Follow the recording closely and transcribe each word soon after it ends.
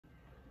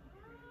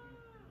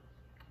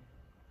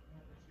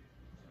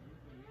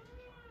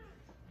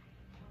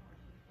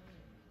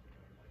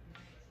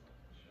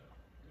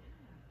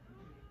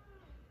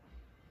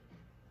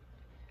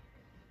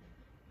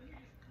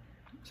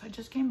So I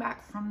just came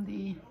back from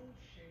the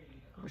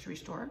grocery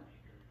store.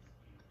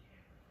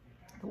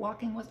 The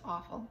walking was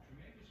awful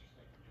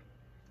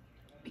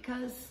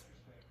because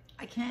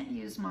I can't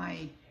use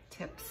my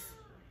tips.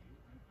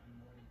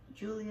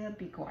 Julia,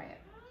 be quiet.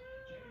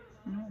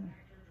 No,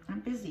 I'm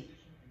busy.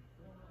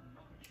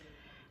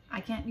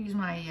 I can't use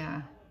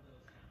my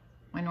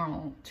my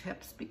normal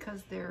tips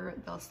because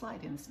they'll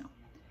slide in snow.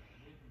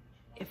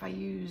 If I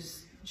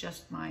use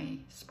just my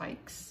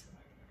spikes,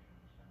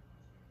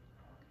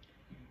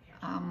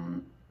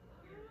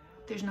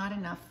 there's not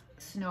enough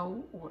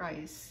snow or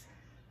ice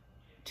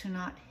to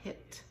not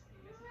hit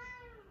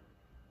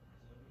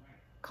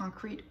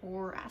concrete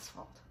or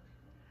asphalt.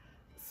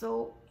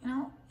 So, you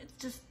know, it's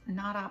just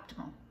not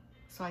optimal.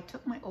 So I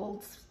took my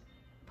old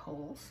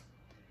poles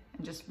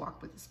and just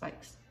walked with the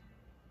spikes.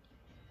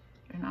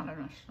 There's not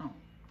enough snow.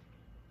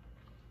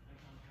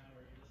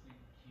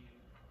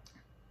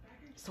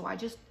 So I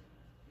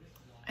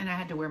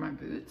had to wear my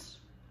boots.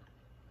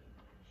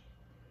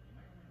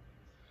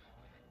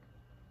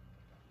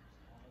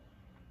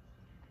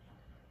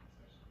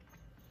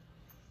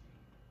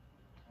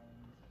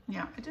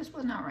 Yeah, it just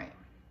was not right.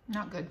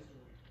 Not good.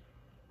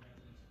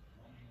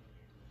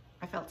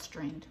 I felt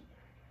strained.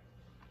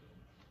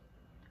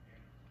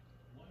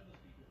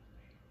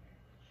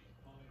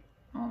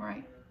 All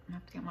right, I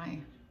have to get my,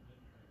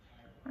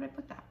 where did I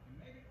put that?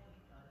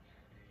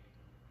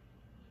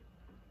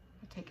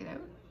 I take it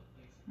out?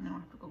 No, I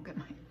have to go get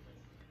my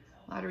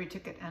lottery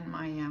ticket and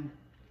my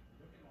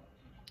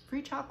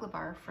free chocolate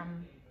bar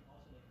from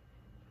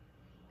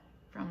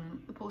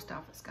the post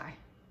office guy.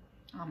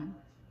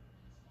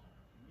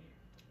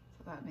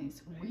 So that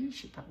means we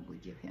should probably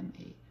give him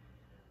a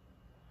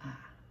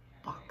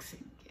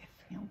Boxing gift,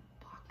 you know,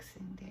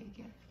 Boxing Day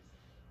gift.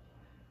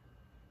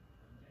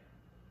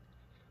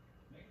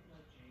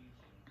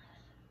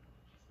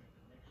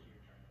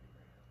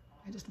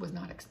 I just was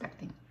not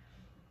expecting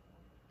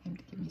him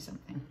to give me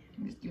something.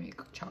 He just gave me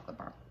a chocolate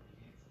bar.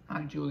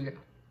 Hi, Julia.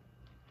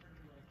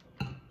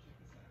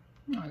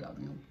 I love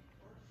you.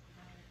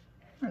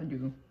 I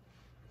do.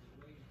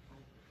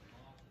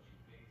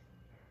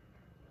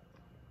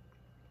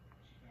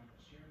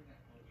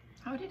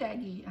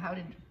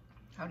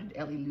 How did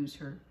Ellie lose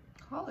her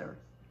collar?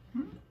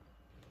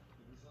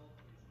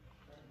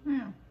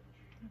 Yeah,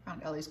 I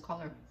found Ellie's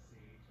collar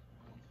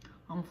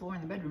on the floor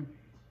in the bedroom.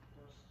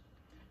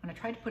 When I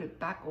tried to put it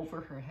back over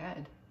her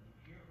head,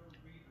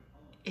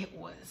 it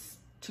was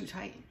too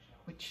tight,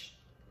 which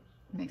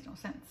makes no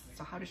sense.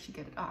 So how does she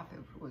get it off if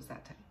it was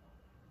that tight?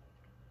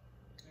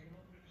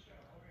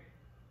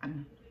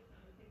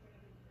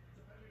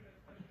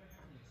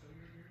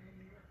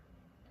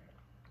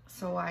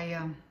 So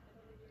I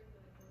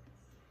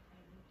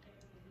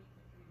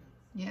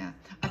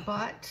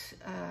bought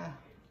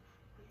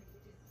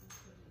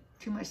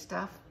too much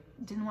stuff.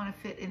 Didn't want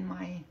to fit in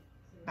my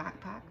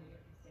backpack.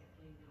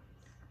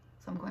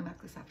 So I'm going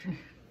back this afternoon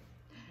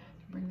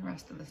to bring the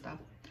rest of the stuff.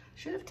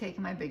 Should have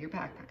taken my bigger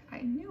backpack.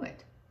 I knew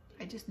it.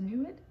 I just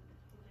knew it,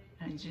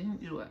 and I didn't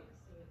do it.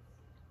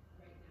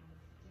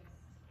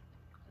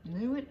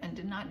 Knew it and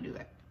did not do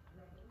it.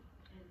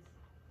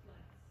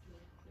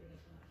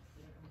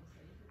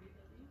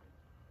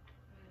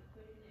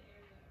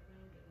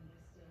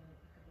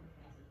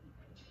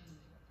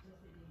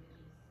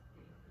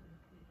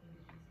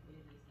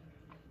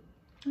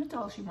 That's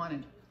all she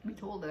wanted, to be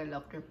told that I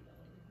loved her.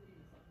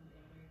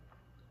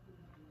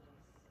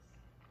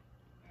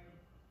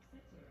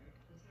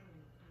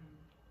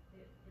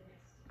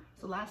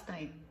 So last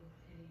night,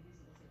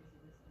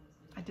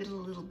 I did a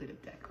little bit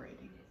of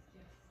decorating.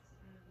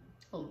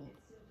 A little.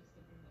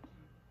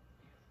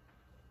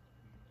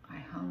 I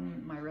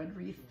hung my red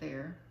wreath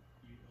there.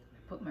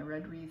 I put my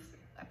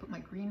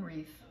green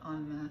wreath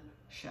on the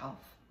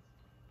shelf.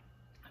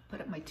 I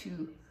put up my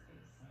two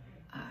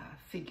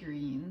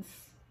figurines,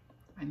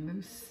 my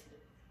moose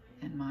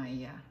and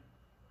my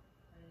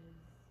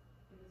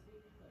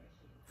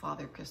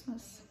Father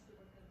Christmas.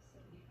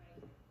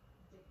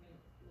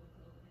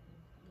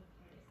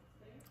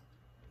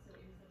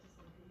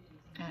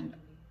 And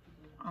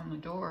on the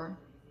door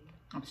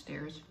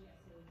upstairs,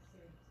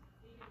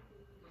 I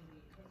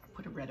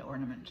put a red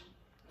ornament,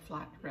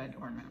 flat red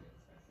ornament.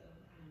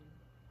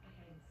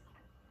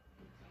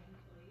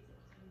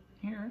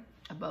 Here,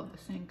 above the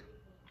sink,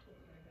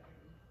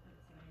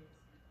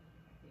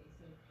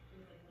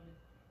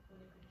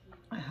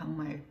 I hung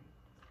my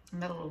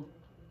metal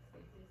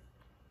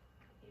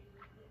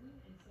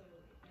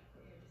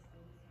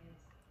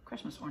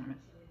Christmas ornament.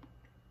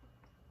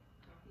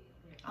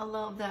 I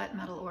love that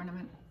metal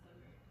ornament.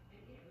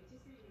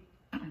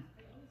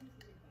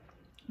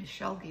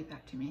 Michelle gave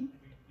that to me.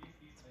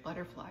 It's a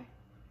butterfly.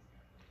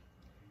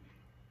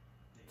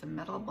 It's a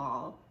metal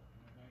ball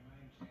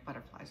with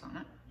butterflies on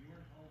it.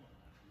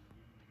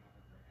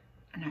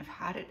 And I've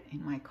had it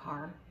in my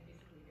car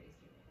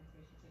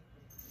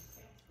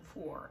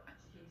for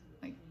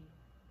like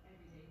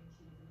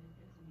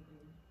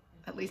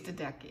at least a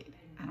decade.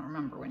 I don't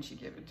remember when she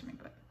gave it to me,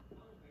 but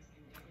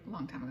a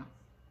long time ago.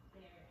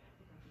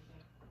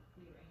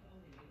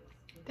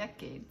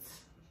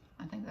 Decades.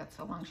 I think that's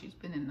how long she's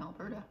been in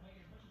Alberta.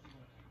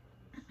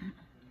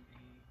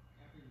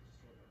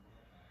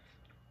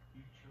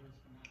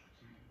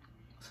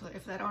 So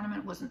if that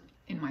ornament wasn't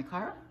in my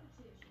car,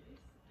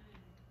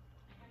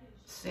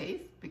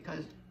 safe,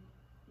 because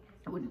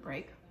it wouldn't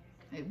break.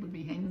 It would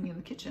be hanging in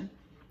the kitchen,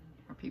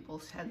 or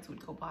people's heads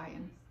would go by,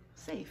 and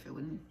safe, it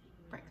wouldn't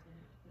break.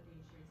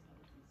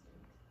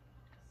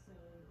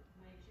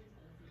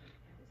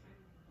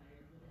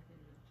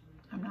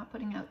 I'm not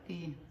putting out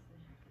the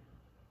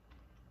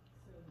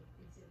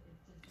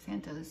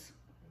Santas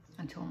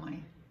until my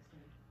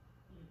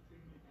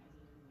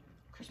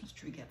Christmas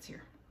tree gets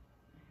here.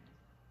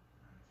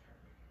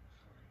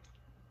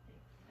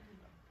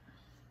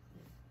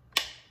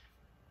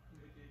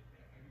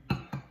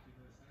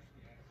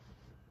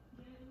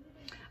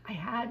 I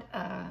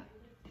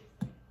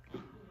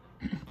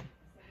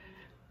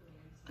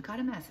got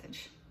a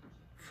message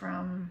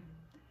from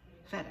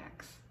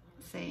FedEx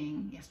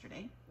saying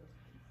yesterday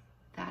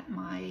that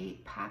my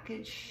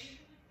package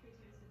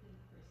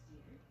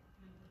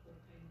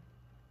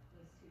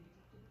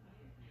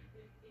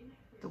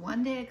the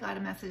one day I got a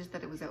message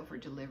that it was out for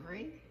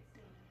delivery,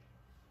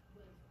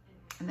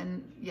 and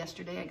then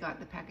yesterday I got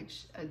the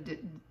package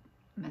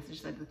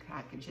message that the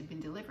package had been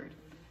delivered.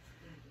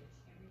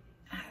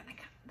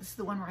 This is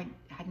the one where I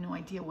had no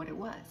idea what it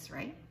was,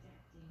 right?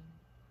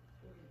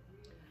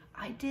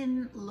 I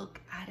didn't look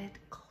at it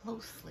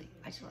closely.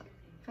 I just looked,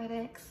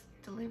 FedEx,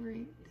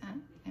 delivery,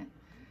 yeah.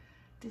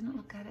 Didn't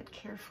look at it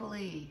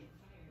carefully.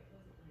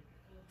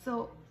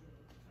 So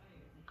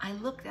I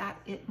looked at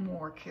it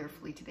more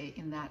carefully today,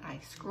 in that I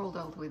scrolled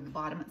all the way to the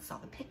bottom and saw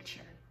the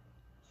picture.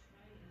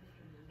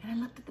 And I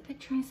looked at the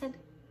picture and I said,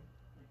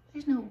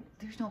 there's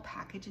no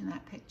package in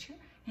that picture.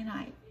 And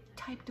I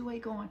typed away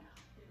going,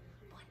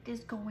 what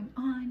is going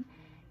on?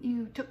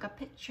 You took a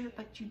picture,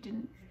 but you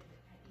didn't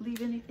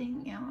leave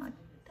anything, you know,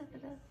 da,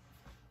 da, da.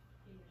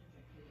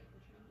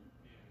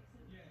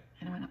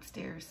 And I went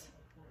upstairs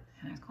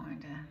and I was going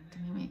to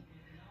Mimi,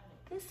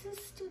 this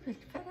is stupid.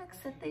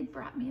 FedEx said they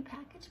brought me a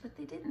package, but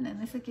they didn't.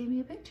 And they said, gave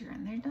me a picture,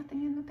 and there's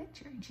nothing in the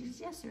picture. And she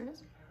says, yes, there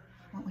is.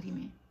 What do you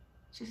mean?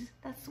 She says,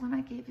 that's the one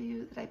I gave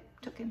you that I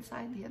took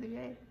inside the other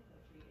day.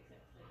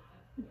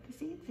 You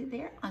see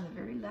there on the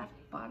very left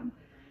bottom,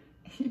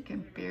 you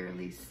can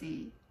barely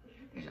see.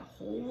 There's a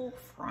whole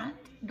front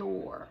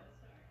door,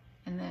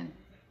 and then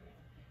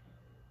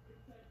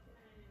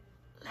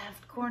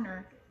left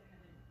corner,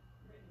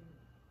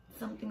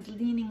 something's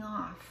leaning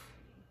off.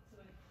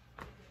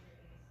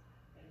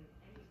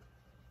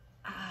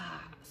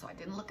 So I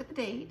didn't look at the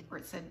date, where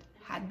it said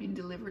had been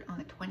delivered on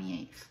the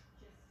 28th.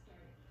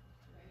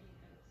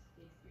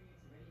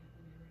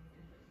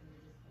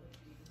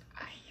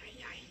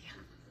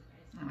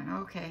 I'm like,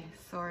 okay,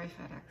 sorry,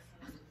 FedEx.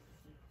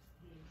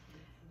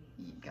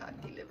 You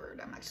got delivered.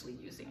 I'm actually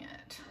using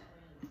it.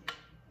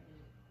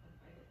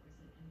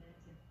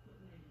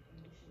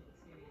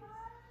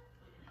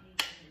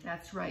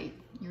 That's right.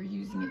 You're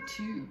using it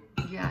too.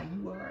 Yeah,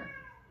 you are.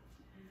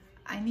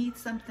 I need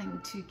something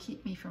to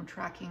keep me from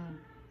tracking.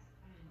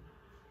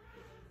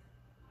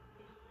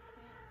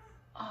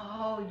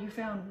 Oh, you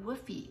found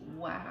woofie.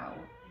 Wow.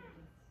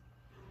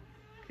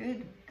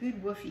 Good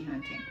woofie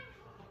hunting.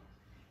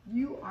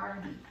 You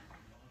are the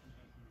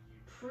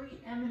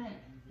preeminent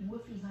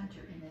woofie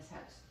hunter in this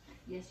house.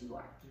 Yes, you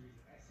are.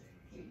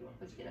 Here you go.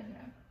 Let's get on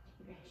here.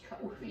 Okay, you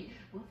got woofie.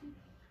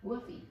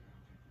 Woofie.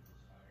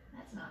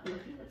 That's not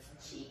woofie, that's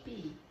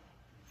cheapy.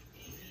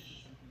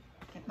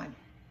 Get my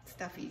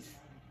stuffies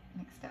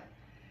mixed up.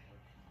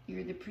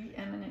 You're the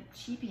preeminent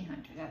cheapy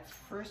hunter. That's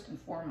first and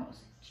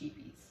foremost,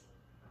 cheapies.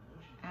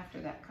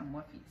 After that come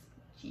woofies.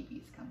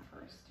 Cheapies come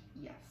first.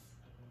 Yes.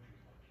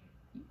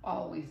 You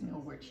always know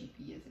where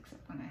cheapy is,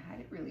 except when I hide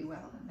it really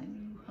well, and then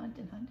you hunt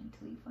and hunt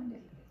until you find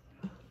it.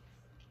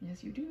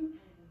 Yes, you do. Did you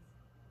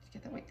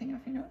get that white thing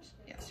off your nose?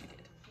 Yes, you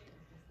did.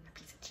 A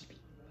piece of cheapy.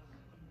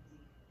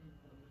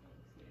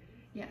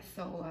 Yeah,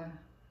 so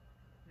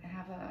I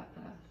have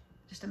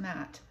just a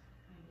mat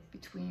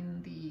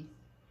between the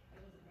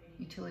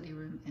utility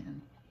room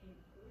and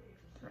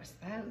the rest of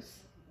the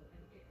house,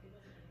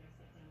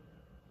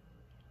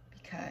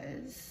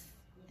 because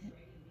it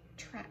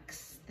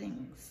tracks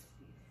things.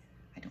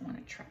 I don't want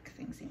to track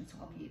things in, so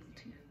I'll be able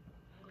to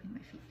clean my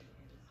feet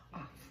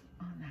off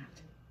on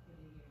that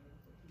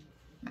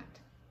mat.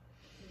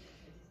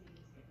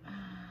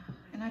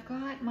 And I've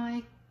got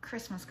my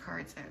Christmas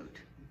cards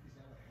out.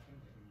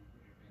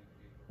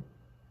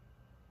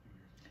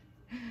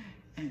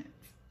 And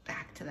it's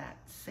back to that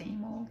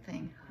same old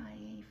thing.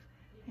 Hi,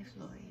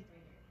 Floyd.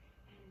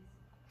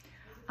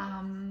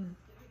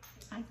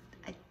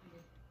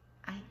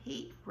 I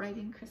hate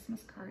writing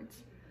Christmas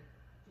cards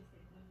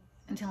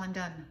until I'm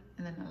done,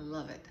 and then I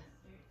love it.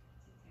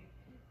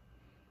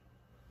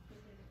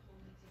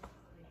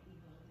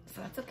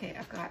 So that's okay.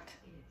 I've got,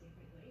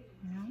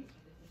 you know,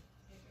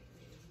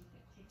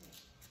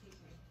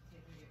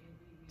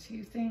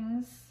 2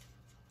 things,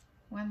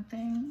 1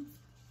 thing.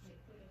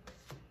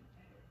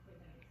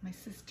 My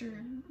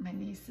sister, my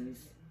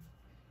nieces.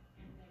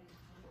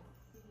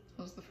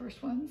 Those are the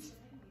first ones.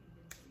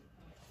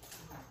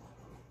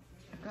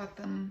 I've got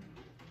them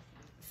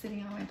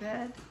sitting on my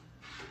bed.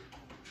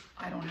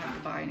 I don't have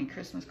to buy any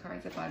Christmas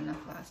cards. I bought enough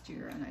last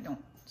year and I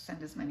don't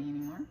send as many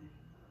anymore.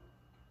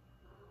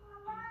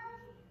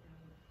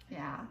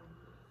 Yeah.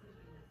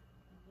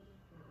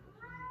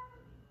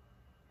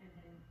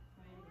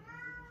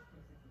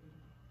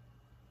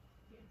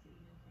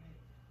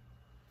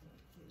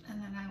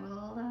 And then I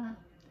will,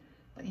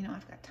 but you know,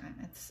 I've got time.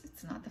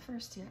 It's not the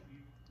first yet.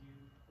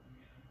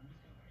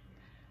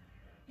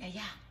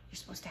 Yeah, you're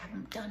supposed to have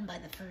them done by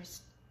the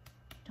first.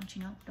 Don't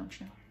you know? Don't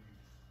you know?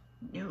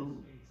 No,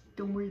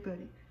 don't worry about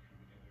it.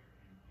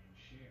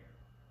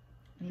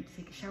 I need to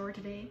take a shower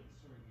today.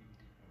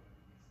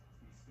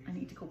 I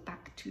need to go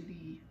back to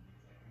the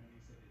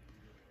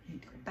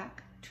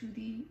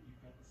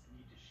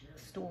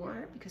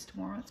store because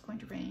tomorrow it's going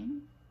to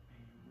rain.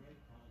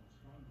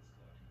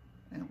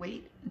 I'm gonna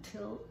wait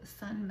until the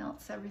sun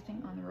melts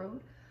everything on the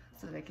road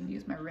so that I can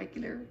use my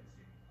regular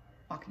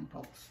walking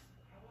poles.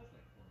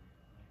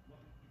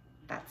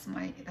 That's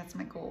my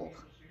goal.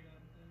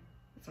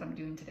 That's what I'm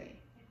doing today.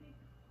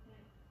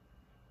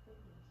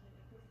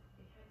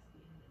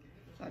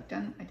 So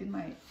I did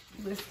my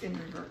list in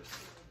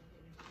reverse.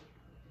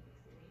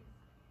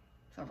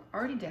 So I've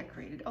already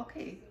decorated.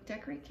 Okay,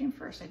 decorate came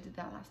first. I did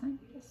that last night.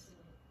 Yes.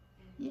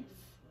 Yes.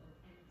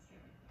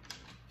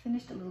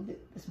 Finished a little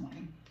bit this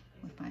morning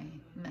with my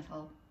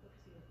metal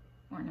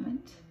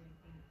ornament.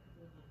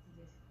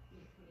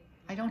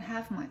 I don't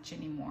have much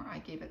anymore. I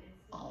gave it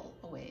all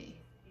away.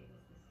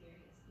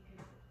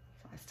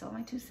 So I still have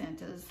my 2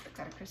 Santas. I've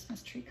got a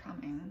Christmas tree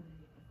coming.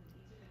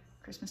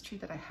 Christmas tree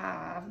that I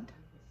have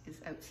is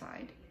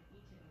outside.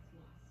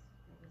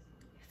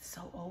 It's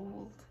so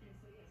old.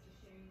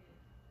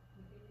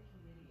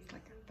 It's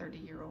like a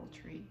 30-year-old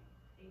tree.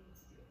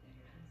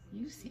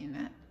 You've seen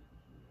it.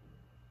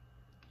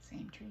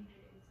 Same tree.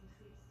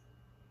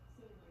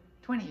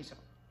 20 years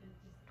old.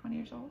 20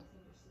 years old?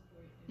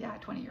 Yeah,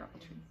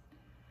 20-year-old tree.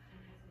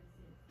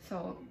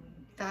 So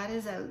that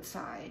is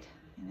outside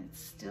and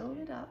it's still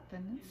lit up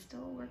and it's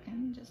still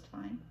working just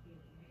fine.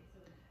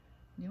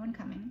 New one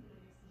coming.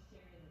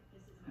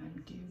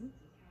 I'm due.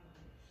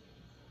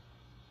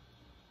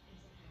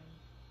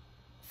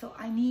 So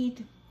I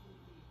need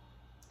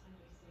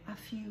a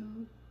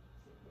few,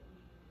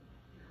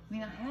 I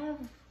mean, I have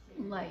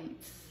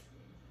lights,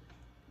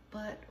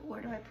 but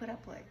where do I put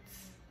up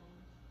lights?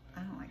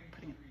 I don't like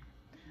putting it.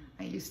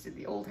 I used to,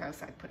 the old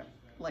house, I'd put up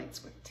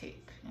lights with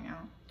tape, you know?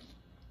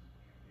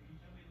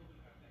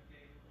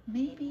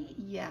 Maybe,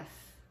 yes,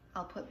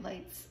 I'll put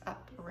lights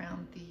up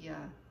around the,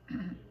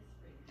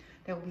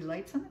 there will be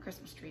lights on the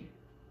Christmas tree.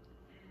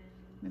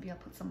 Maybe I'll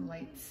put some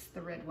lights,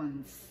 the red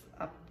ones,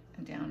 up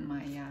and down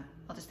my,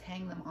 I'll just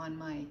hang them on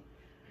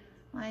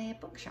my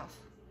bookshelf.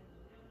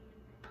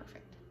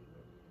 Perfect.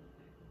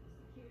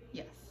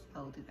 Yes,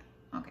 I'll do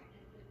that. Okay,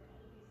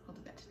 I'll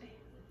do that today.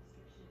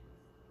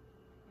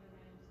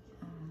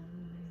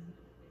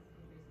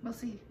 We'll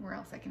see where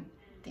else I can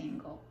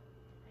dangle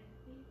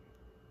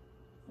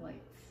lights.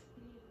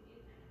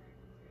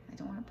 I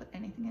don't want to put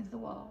anything into the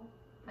wall.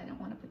 I don't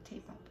want to put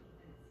tape up.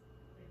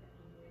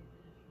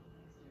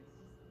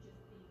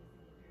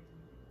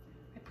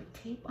 I put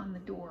tape on the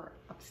door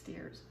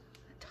upstairs,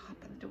 the top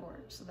of the door,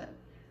 so that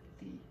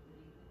the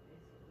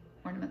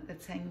ornament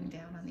that's hanging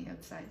down on the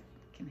outside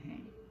can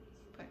hang,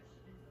 but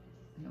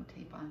no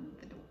tape on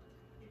the door.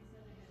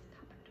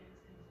 Top of the door.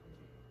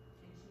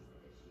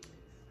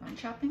 I went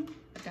shopping.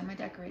 I've done my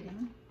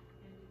decorating.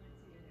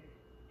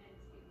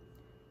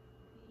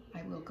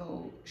 I will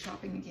go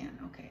shopping again.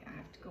 Okay, I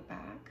have to go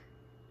back.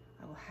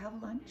 I will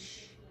have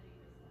lunch,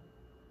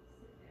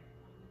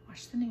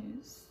 watch the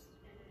news,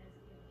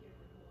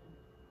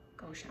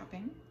 go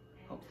shopping.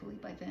 Hopefully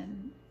by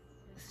then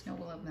the snow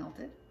will have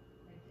melted.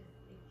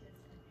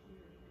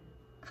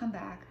 Come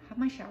back, have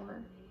my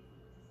shower,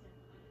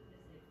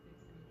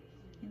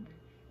 and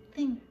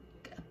think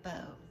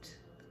about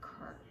the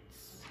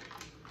cards.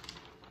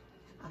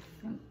 I'll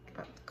think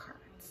about the cards.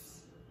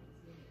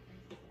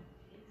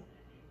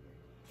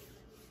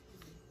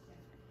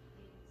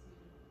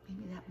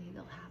 Maybe that way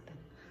they'll happen.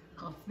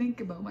 I'll think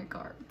about my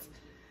cards.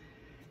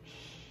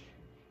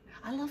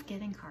 I love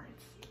getting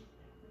cards.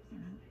 You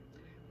know?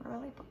 Where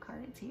will I put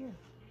cards here?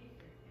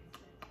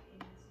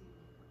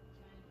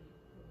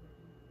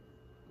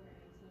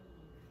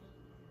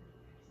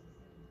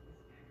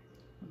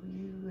 Will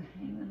you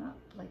hang them up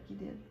like you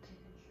did?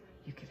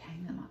 You could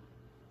hang them up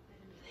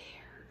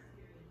there.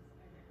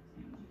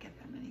 I don't get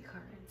that many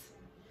cards.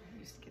 I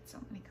used to get so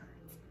many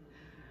cards.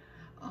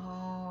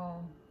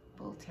 Oh,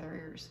 Bull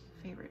Terrier's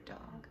favorite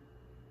dog.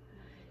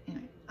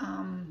 Anyway,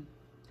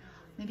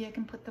 maybe I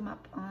can put them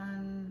up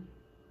on,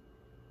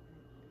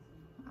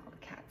 well, the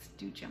cats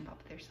do jump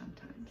up there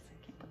sometimes.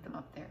 I can't put them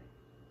up there.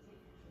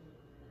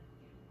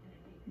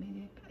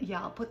 Maybe,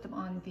 yeah, I'll put them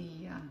on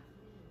the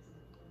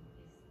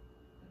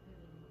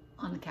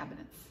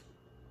cabinets.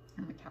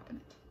 In the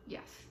cabinet,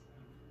 yes.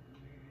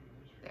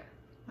 There,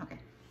 okay.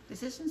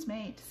 Decisions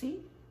made,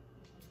 see?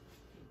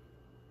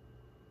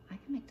 I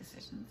can make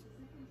decisions.